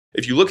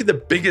If you look at the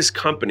biggest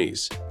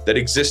companies that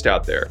exist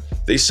out there,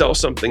 they sell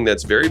something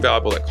that's very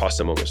valuable that costs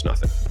them almost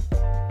nothing.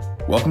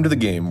 Welcome to The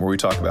Game, where we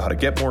talk about how to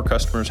get more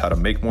customers, how to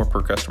make more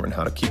per customer, and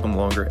how to keep them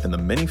longer, and the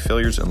many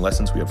failures and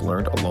lessons we have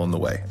learned along the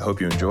way. I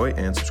hope you enjoy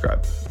and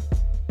subscribe.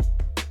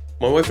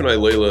 My wife and I,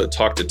 Layla,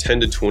 talk to 10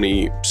 to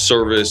 20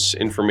 service,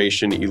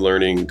 information,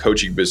 e-learning,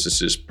 coaching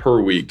businesses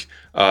per week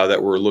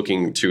that we're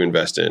looking to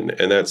invest in.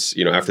 And that's,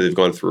 after they've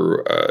gone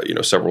through,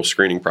 several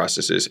screening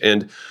processes.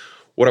 And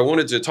what I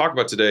wanted to talk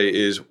about today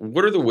is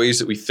what are the ways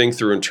that we think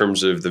through in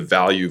terms of the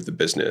value of the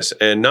business,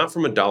 and not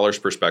from a dollars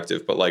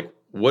perspective, but like,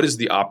 what is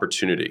the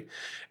opportunity?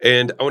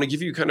 And I want to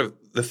give you kind of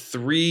the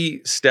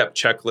 3-step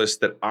checklist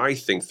that I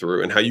think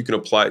through and how you can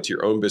apply it to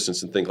your own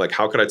business and think like,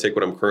 how can I take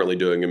what I'm currently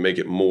doing and make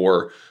it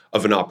more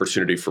of an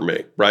opportunity for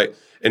me, right?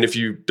 And if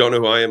you don't know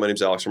who I am, my name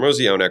is Alex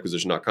Hormozi. I own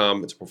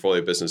Acquisition.com. It's a portfolio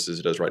of businesses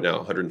it does right now,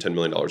 $110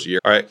 million a year.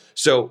 All right.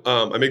 So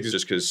I make these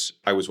just because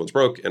I was once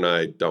broke and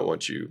I don't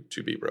want you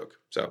to be broke.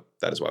 So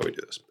that is why we do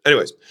this.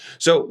 Anyways,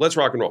 so let's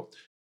rock and roll.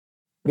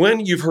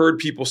 When you've heard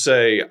people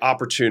say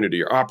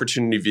opportunity or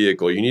opportunity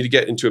vehicle, you need to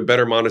get into a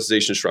better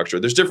monetization structure.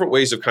 There's different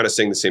ways of kind of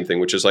saying the same thing,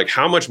 which is like,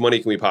 how much money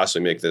can we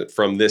possibly make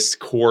from this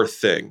core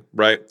thing,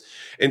 right?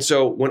 And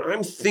so when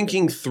I'm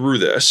thinking through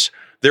this,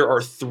 there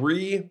are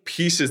 3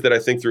 pieces that I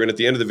think through. And at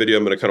the end of the video,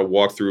 I'm going to kind of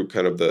walk through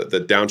kind of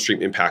the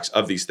downstream impacts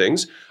of these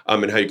things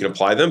and how you can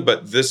apply them.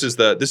 But this is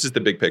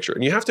the big picture.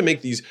 And you have to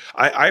make these,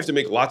 I have to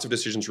make lots of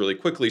decisions really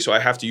quickly. So I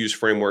have to use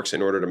frameworks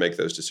in order to make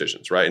those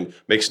decisions, right? And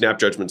make snap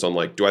judgments on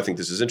like, do I think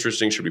this is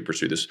interesting? Should we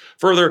pursue this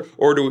further?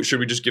 Or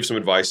should we just give some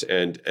advice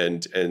and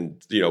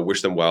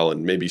wish them well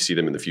and maybe see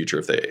them in the future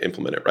if they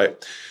implement it,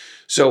 right?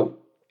 So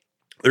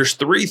there's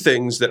 3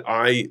 things that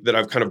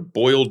I've kind of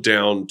boiled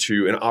down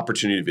to an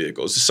opportunity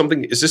vehicle. Is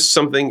this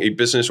something, a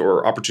business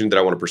or opportunity that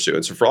I want to pursue?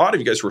 And so for a lot of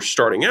you guys who are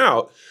starting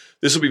out,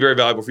 this will be very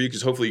valuable for you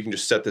because hopefully you can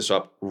just set this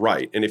up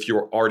right. And if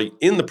you're already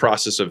in the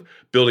process of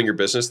building your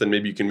business, then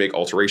maybe you can make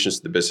alterations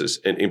to the business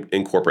and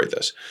incorporate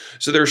this.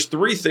 So there's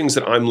 3 things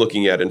that I'm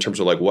looking at in terms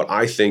of like what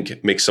I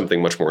think makes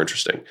something much more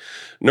interesting.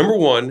 Number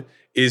 1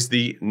 is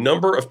the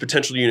number of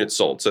potential units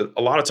sold. So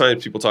a lot of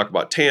times people talk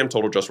about TAM,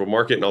 total addressable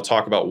market, and I'll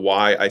talk about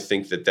why I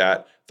think that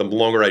the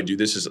longer I do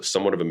this is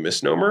somewhat of a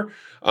misnomer.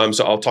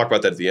 So I'll talk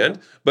about that at the end.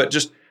 But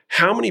just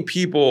how many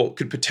people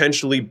could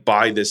potentially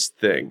buy this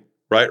thing,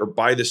 right? Or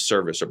buy this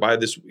service or buy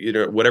this,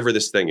 whatever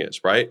this thing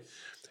is, right?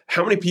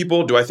 How many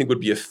people do I think would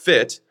be a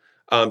fit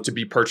to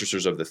be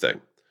purchasers of the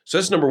thing? So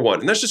that's number 1.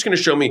 And that's just going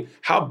to show me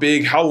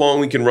how long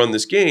we can run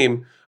this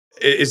game.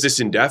 Is this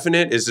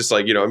indefinite? Is this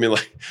like,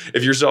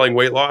 if you're selling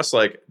weight loss,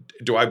 like,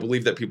 do I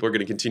believe that people are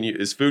going to continue?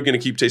 Is food going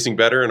to keep tasting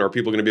better? And are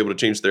people going to be able to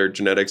change their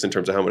genetics in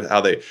terms of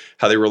how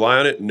they rely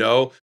on it?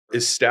 No.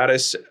 Is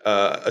status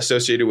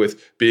associated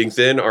with being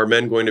thin? Are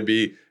men going to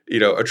be,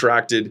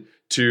 attracted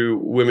to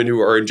women who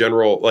are in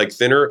general like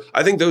thinner?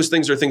 I think those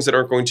things are things that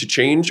aren't going to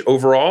change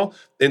overall.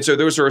 And so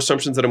those are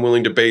assumptions that I'm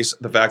willing to base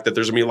the fact that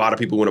there's going to be a lot of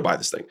people who want to buy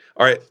this thing.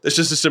 All right. That's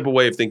just a simple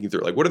way of thinking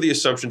through. Like, what are the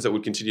assumptions that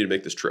would continue to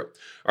make this true?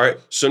 All right.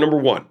 So number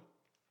 1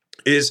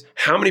 is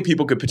how many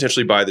people could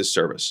potentially buy this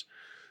service.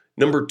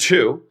 Number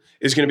 2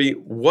 is going to be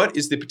what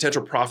is the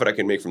potential profit I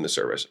can make from the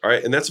service. All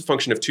right. And that's a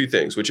function of 2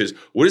 things, which is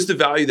what is the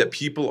value that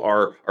people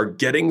are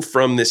getting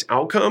from this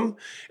outcome?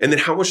 And then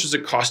how much does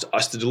it cost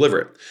us to deliver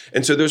it?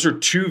 And so those are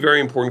 2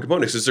 very important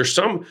components. Because there's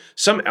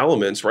some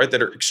elements, right,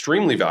 that are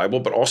extremely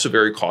valuable, but also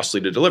very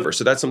costly to deliver.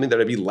 So that's something that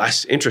I'd be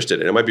less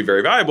interested in. It might be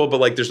very valuable, but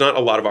like there's not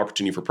a lot of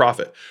opportunity for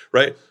profit,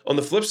 right? On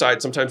the flip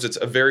side, sometimes it's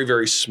a very,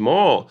 very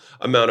small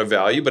amount of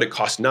value, but it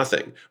costs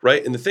nothing,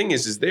 right? And the thing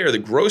is the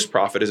gross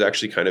profit is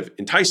actually kind of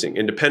enticing.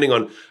 And depending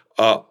on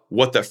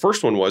what that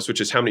first one was,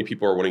 which is how many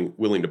people are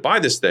willing to buy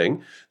this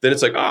thing, then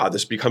it's like,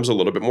 this becomes a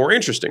little bit more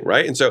interesting,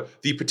 right? And so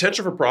the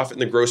potential for profit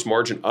and the gross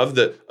margin of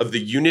the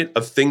unit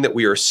of thing that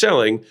we are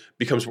selling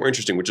becomes more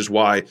interesting, which is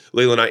why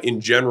Layla and I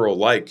in general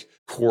like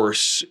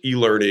course,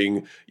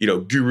 e-learning,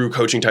 guru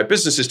coaching type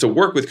businesses to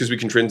work with, because we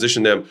can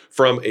transition them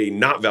from a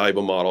not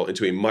valuable model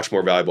into a much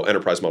more valuable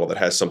enterprise model that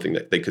has something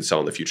that they could sell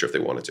in the future if they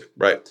wanted to,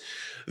 right?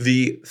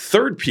 The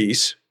third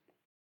piece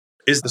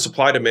is the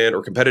supply demand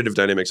or competitive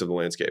dynamics of the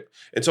landscape.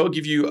 And so I'll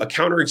give you a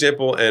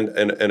counterexample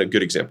and a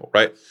good example,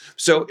 right?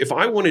 So if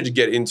I wanted to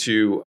get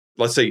into,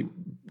 let's say,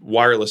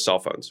 wireless cell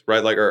phones,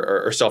 right? Like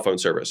or cell phone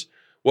service.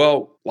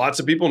 Well, lots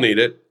of people need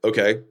it.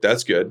 Okay,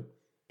 that's good.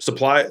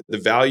 Supply, the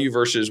value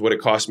versus what it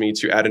costs me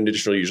to add an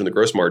additional user and the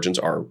gross margins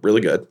are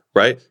really good,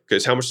 right?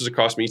 Because how much does it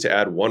cost me to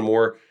add one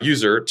more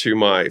user to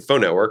my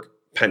phone network?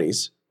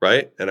 Pennies,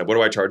 right? And what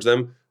do I charge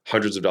them?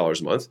 Hundreds of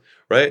dollars a month,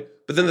 right?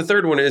 But then the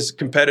third one is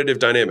competitive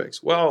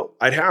dynamics. Well,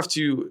 I'd have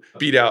to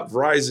beat out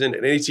Verizon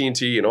and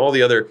AT&T and all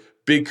the other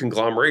big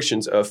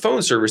conglomerations of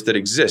phone service that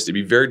exist. It'd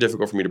be very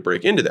difficult for me to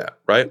break into that,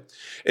 right?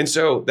 And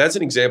so that's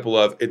an example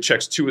of it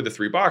checks 2 of the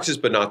 3 boxes,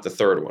 but not the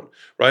third one,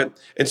 right?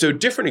 And so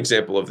different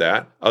example of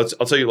that, I'll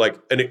tell you like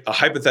a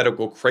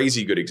hypothetical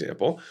crazy good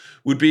example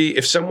would be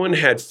if someone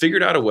had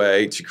figured out a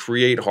way to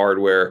create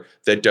hardware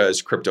that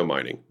does crypto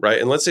mining, right?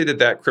 And let's say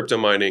that crypto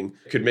mining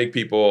could make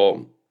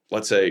people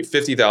let's say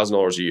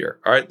 $50,000 a year.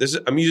 All right,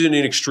 I'm using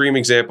an extreme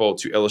example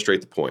to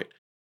illustrate the point.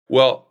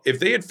 Well, if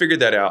they had figured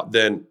that out,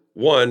 then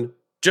one,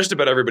 just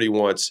about everybody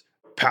wants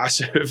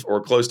passive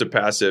or close to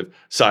passive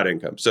side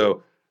income.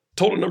 So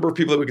total number of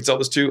people that we could sell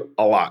this to,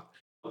 a lot.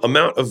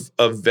 Amount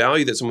of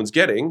value that someone's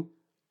getting,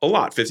 a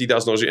lot,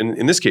 $50,000.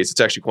 In this case, it's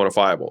actually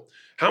quantifiable.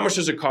 How much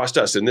does it cost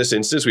us? In this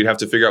instance, we'd have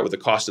to figure out what the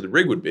cost of the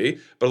rig would be.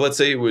 But let's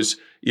say it was,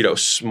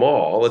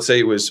 small. Let's say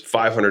it was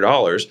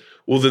 $500.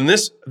 Well, then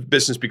this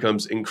business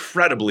becomes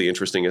incredibly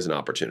interesting as an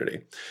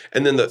opportunity.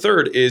 And then the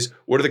third is,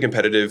 what are the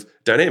competitive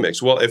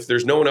dynamics? Well, if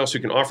there's no one else who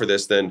can offer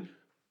this, then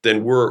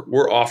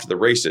we're off to the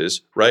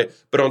races, right?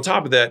 But on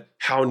top of that,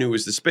 how new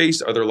is the space?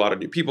 Are there a lot of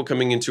new people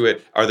coming into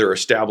it? Are there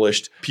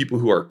established people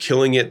who are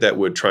killing it that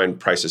would try and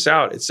price us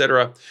out, et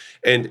cetera?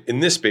 And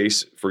in this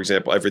space, for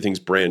example, everything's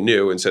brand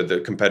new. And so the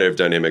competitive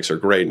dynamics are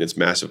great and it's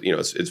massive.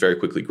 It's very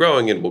quickly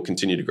growing and will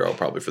continue to grow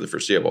probably for the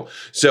foreseeable.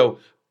 So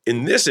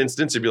in this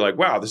instance, it'd be like,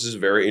 wow, this is a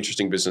very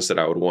interesting business that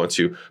I would want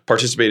to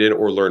participate in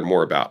or learn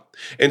more about.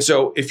 And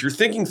so if you're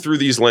thinking through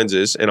these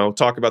lenses, and I'll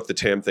talk about the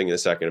TAM thing in a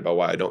second about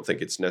why I don't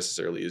think it's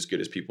necessarily as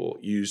good as people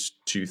used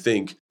to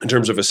think in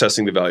terms of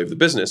assessing the value of the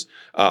business.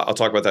 I'll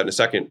talk about that in a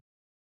second.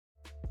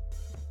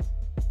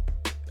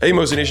 Hey,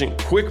 Mosey Nation,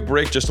 quick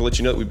break just to let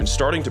you know that we've been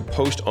starting to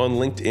post on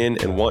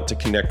LinkedIn and want to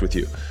connect with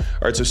you.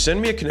 All right, so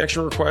send me a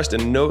connection request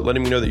and a note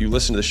letting me know that you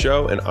listen to the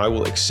show and I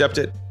will accept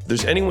it. If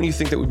there's anyone you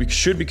think that we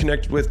should be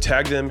connected with,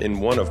 tag them in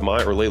one of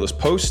my or Layla's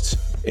posts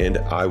and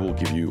I will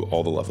give you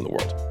all the love in the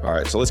world. All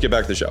right, so let's get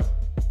back to the show.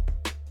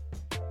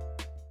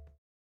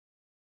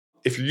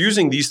 If you're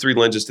using these three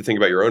lenses to think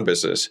about your own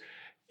business,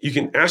 you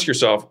can ask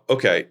yourself,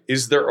 okay,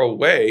 is there a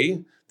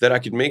way that I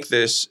could make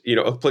this,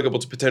 applicable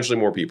to potentially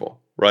more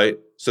people, right?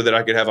 So that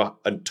I could have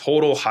a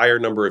total higher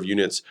number of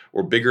units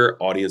or bigger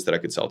audience that I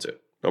could sell to,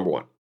 number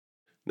one.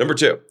 Number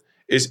two,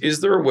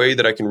 is there a way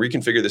that I can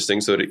reconfigure this thing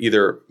so that it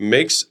either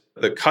makes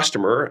the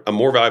customer a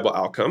more valuable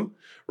outcome,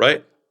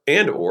 right?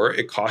 And or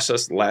it costs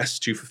us less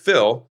to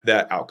fulfill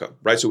that outcome,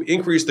 right? So we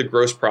increase the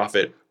gross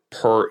profit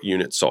per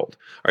unit sold.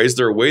 All right, is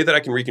there a way that I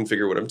can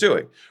reconfigure what I'm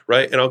doing,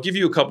 right? And I'll give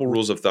you a couple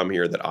rules of thumb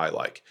here that I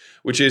like,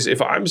 which is if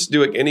I'm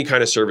doing any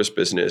kind of service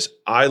business,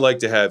 I like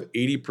to have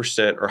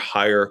 80% or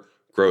higher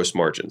gross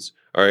margins.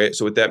 All right,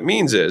 so what that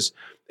means is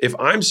if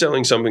I'm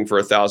selling something for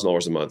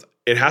 $1,000 a month,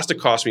 it has to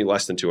cost me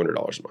less than $200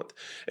 a month.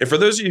 And for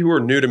those of you who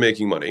are new to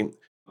making money,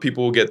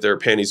 people will get their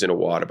panties in a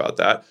wad about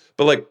that.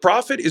 But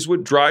profit is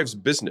what drives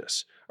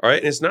business. All right,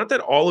 and it's not that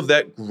all of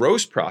that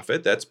gross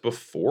profit, that's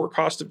before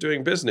cost of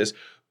doing business,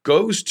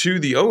 goes to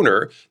the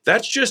owner.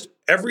 That's just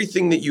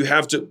everything that you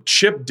have to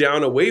chip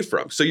down away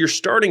from. So you're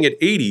starting at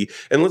 80,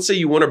 and let's say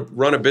you want to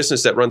run a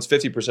business that runs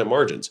 50%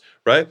 margins,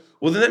 right?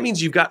 Well, then that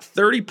means you've got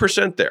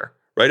 30% there,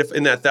 right? If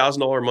in that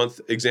 $1,000 a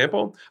month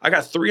example, I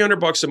got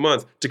 $300 a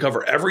month to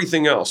cover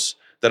everything else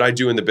that I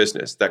do in the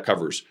business. That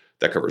covers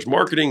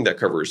marketing, that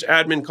covers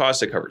admin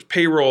costs, that covers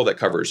payroll, that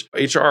covers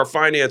HR,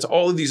 finance,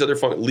 all of these other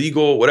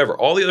legal, whatever,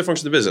 all the other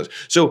functions of the business.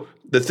 So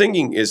the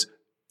thinking is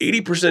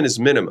 80% is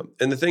minimum.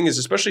 And the thing is,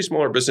 especially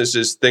smaller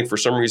businesses think for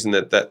some reason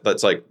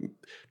that's like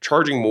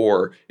charging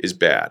more is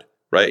bad,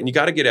 right? And you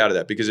got to get out of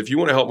that because if you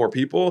want to help more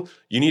people,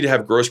 you need to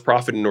have gross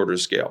profit in order to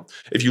scale.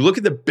 If you look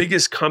at the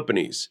biggest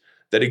companies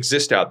that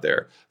exist out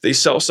there, they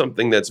sell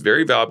something that's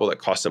very valuable that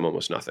costs them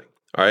almost nothing.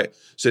 All right.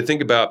 So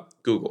think about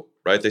Google,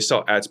 right? They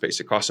sell ad space.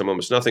 It costs them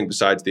almost nothing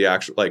besides the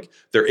actual,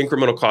 their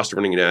incremental cost of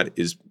running an ad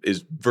is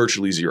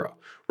virtually zero,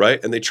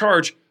 right? And they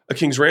charge a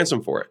king's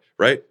ransom for it,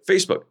 right?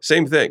 Facebook,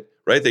 same thing,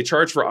 right? They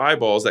charge for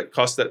eyeballs that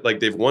cost that,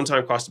 they've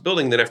one-time cost of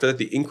building. Then after that,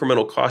 the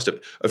incremental cost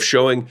of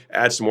showing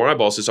ads to more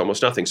eyeballs is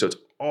almost nothing. So it's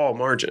all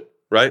margin,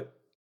 right?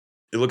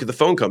 You look at the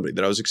phone company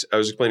that I was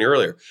explaining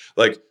earlier.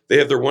 They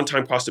have their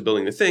one-time cost of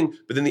building the thing,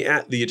 but then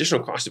the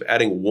additional cost of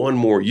adding one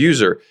more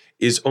user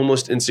is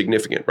almost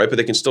insignificant, right? But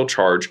they can still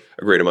charge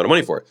a great amount of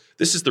money for it.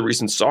 This is the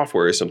reason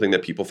software is something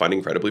that people find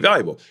incredibly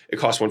valuable. It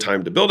costs one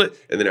time to build it,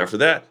 and then after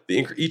that,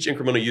 each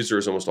incremental user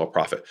is almost all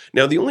profit.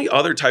 Now, the only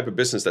other type of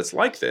business that's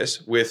like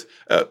this with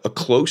a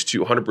close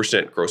to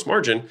 100% gross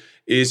margin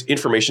is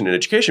information and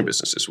education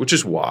businesses, which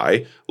is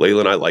why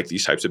Layla and I like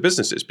these types of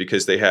businesses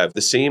because they have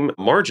the same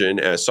margin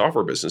as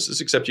software businesses,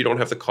 except you don't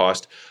have the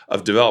cost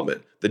of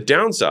development. The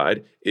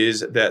downside is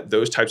that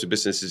those types of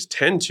businesses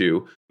tend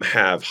to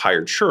have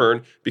higher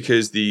churn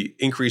because the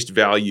increased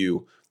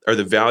value or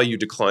the value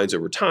declines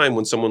over time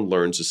when someone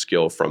learns a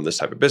skill from this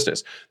type of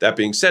business. That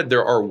being said,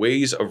 there are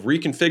ways of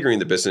reconfiguring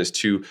the business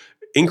to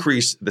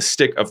increase the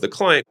stick of the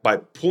client by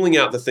pulling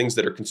out the things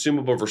that are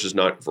consumable versus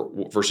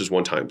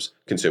one times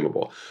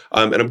consumable.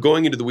 And I'm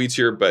going into the weeds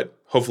here, but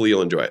hopefully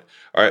you'll enjoy it.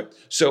 All right.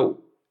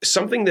 So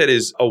something that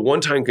is a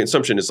one-time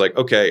consumption is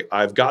okay,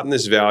 I've gotten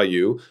this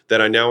value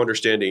that I now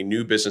understand a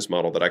new business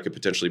model that I could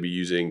potentially be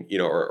using,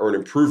 or an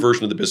improved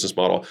version of the business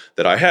model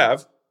that I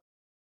have.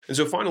 And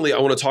so finally, I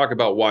want to talk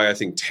about why I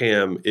think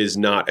TAM is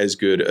not as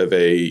good of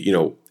a,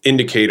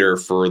 indicator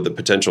for the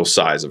potential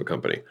size of a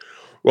company.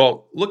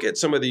 Well, look at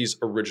some of these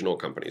original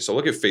companies. So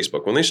look at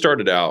Facebook. When they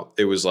started out,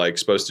 it was like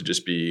supposed to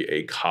just be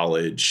a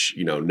college,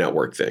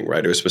 network thing,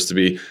 right? It was supposed to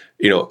be,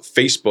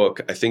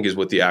 Facebook, I think is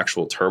what the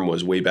actual term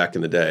was way back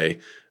in the day,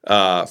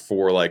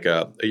 for like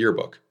a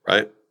yearbook,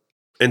 right?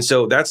 And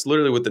so that's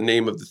literally what the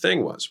name of the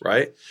thing was,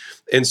 right?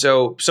 And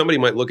so somebody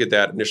might look at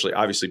that initially.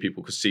 Obviously,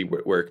 people could see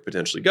where it could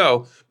potentially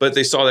go, but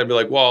they saw that and be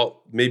like,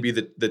 well, maybe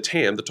the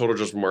TAM, the total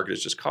addressable market,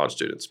 is just college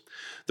students.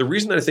 The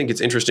reason that I think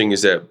it's interesting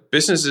is that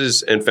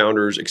businesses and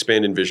founders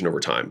expand in vision over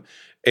time.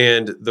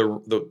 And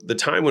the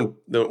time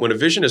when a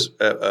vision is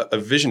a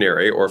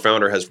visionary or a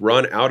founder has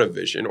run out of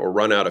vision or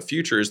run out of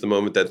future is the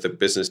moment that the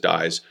business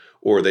dies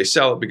or they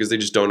sell it because they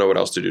just don't know what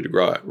else to do to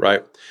grow it,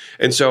 right?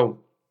 And so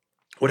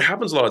what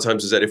happens a lot of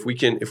times is that if we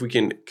can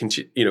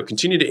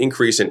continue to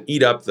increase and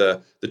eat up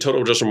the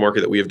total addressable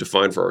market that we have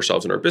defined for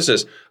ourselves in our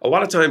business, a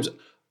lot of times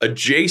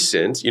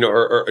adjacent,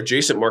 or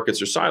adjacent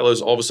markets or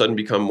silos all of a sudden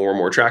become more and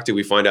more attractive.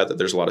 We find out that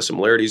there's a lot of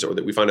similarities or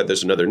that we find out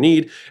there's another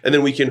need, and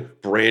then we can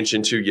branch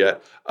into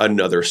yet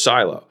another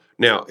silo.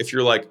 Now, if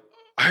you're like,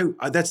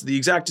 that's the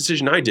exact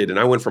decision I did, and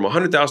I went from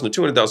 100,000 to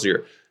 200,000 a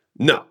year.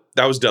 No,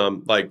 that was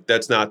dumb. Like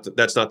that's not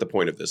the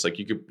point of this. Like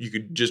you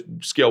could just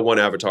scale one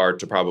avatar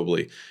to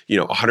probably,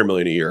 100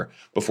 million a year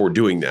before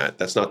doing that.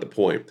 That's not the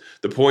point.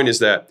 The point is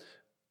that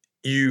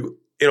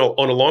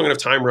on a long enough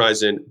time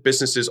horizon,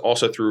 businesses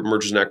also through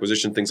mergers and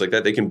acquisition, things like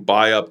that, they can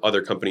buy up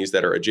other companies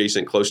that are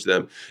adjacent, close to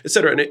them, et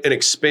cetera, and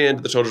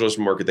expand the total addressable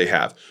market they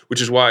have,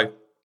 which is why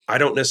I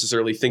don't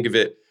necessarily think of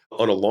it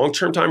on a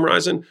long-term time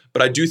horizon,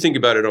 but I do think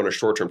about it on a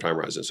short-term time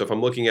horizon. So if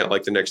I'm looking at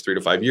like the next 3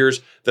 to 5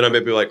 years, then I may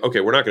be like, okay,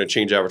 we're not going to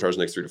change avatars in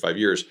the next 3 to 5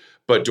 years,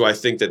 but do I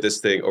think that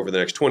this thing over the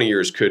next 20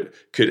 years could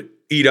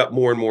eat up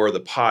more and more of the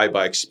pie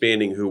by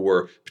expanding who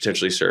we're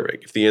potentially serving?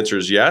 If the answer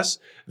is yes,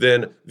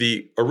 then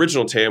the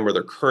original TAM or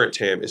the current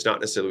TAM is not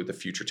necessarily what the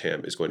future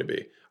TAM is going to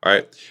be. All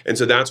right. And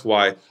so that's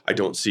why I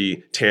don't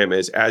see TAM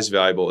as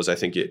valuable as I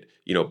think it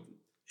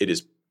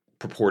is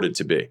purported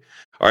to be.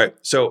 All right.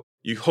 So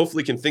you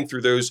hopefully can think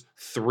through those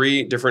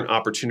 3 different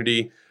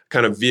opportunity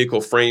kind of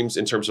vehicle frames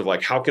in terms of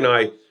like, how can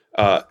I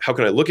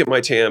look at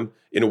my TAM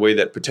in a way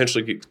that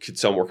potentially could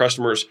sell more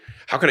customers?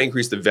 How can I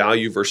increase the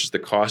value versus the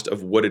cost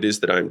of what it is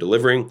that I'm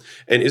delivering?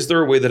 And is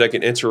there a way that I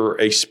can enter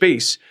a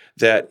space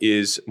that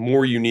is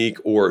more unique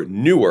or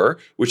newer,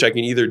 which I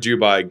can either do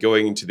by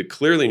going into the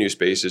clearly new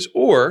spaces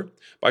or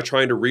by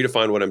trying to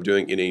redefine what I'm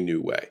doing in a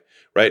new way,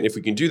 right? And if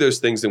we can do those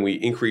things, then we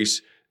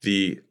increase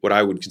what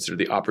I would consider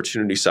the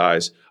opportunity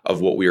size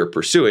of what we are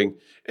pursuing,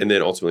 and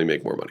then ultimately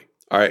make more money.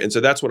 All right. And so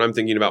that's what I'm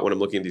thinking about when I'm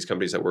looking at these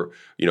companies that we're,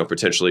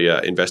 potentially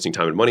investing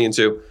time and money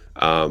into.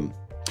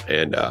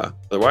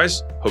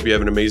 Otherwise, hope you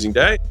have an amazing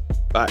day.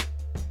 Bye.